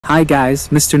Hi guys,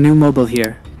 Mrnewmobile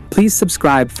here. Please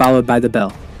subscribe followed by the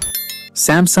bell.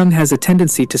 Samsung has a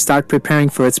tendency to start preparing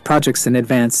for its projects in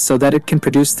advance so that it can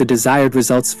produce the desired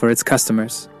results for its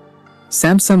customers.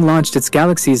 Samsung launched its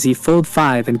Galaxy Z Fold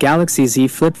 5 and Galaxy Z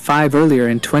Flip 5 earlier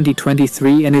in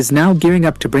 2023 and is now gearing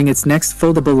up to bring its next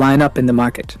foldable lineup in the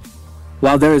market.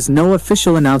 While there is no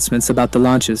official announcements about the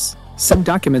launches, some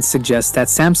documents suggest that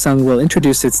Samsung will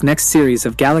introduce its next series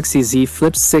of Galaxy Z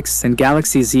Flip 6 and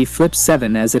Galaxy Z Flip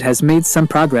 7 as it has made some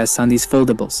progress on these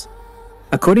foldables.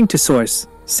 According to source,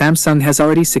 Samsung has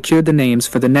already secured the names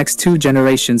for the next two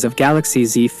generations of Galaxy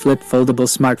Z Flip foldable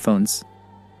smartphones.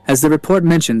 As the report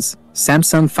mentions,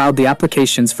 Samsung filed the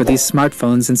applications for these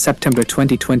smartphones in September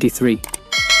 2023.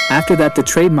 After that, the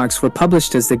trademarks were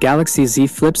published as the Galaxy Z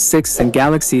Flip 6 and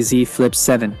Galaxy Z Flip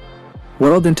 7.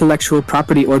 World Intellectual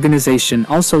Property Organization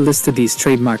also listed these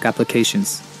trademark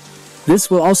applications.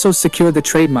 This will also secure the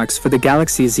trademarks for the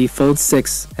Galaxy Z Fold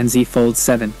 6 and Z Fold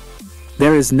 7.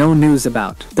 There is no news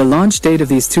about the launch date of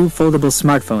these two foldable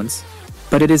smartphones,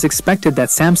 but it is expected that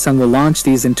Samsung will launch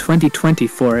these in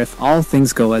 2024 if all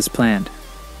things go as planned.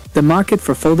 The market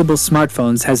for foldable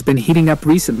smartphones has been heating up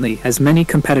recently as many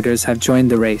competitors have joined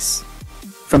the race.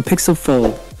 From Pixel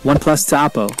Fold, OnePlus to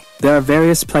Oppo, there are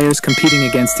various players competing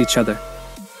against each other.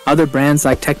 Other brands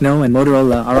like Tecno and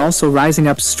Motorola are also rising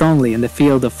up strongly in the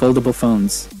field of foldable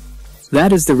phones.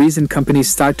 That is the reason companies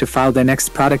start to file their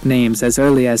next product names as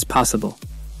early as possible.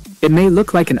 It may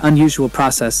look like an unusual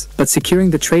process, but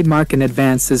securing the trademark in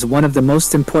advance is one of the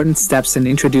most important steps in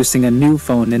introducing a new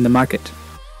phone in the market.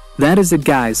 That is it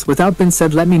guys, without being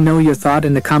said, let me know your thought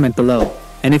in the comment below.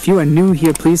 And if you are new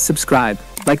here, please subscribe,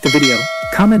 like the video,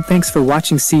 comment. Thanks for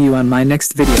watching, see you on my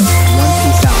next video.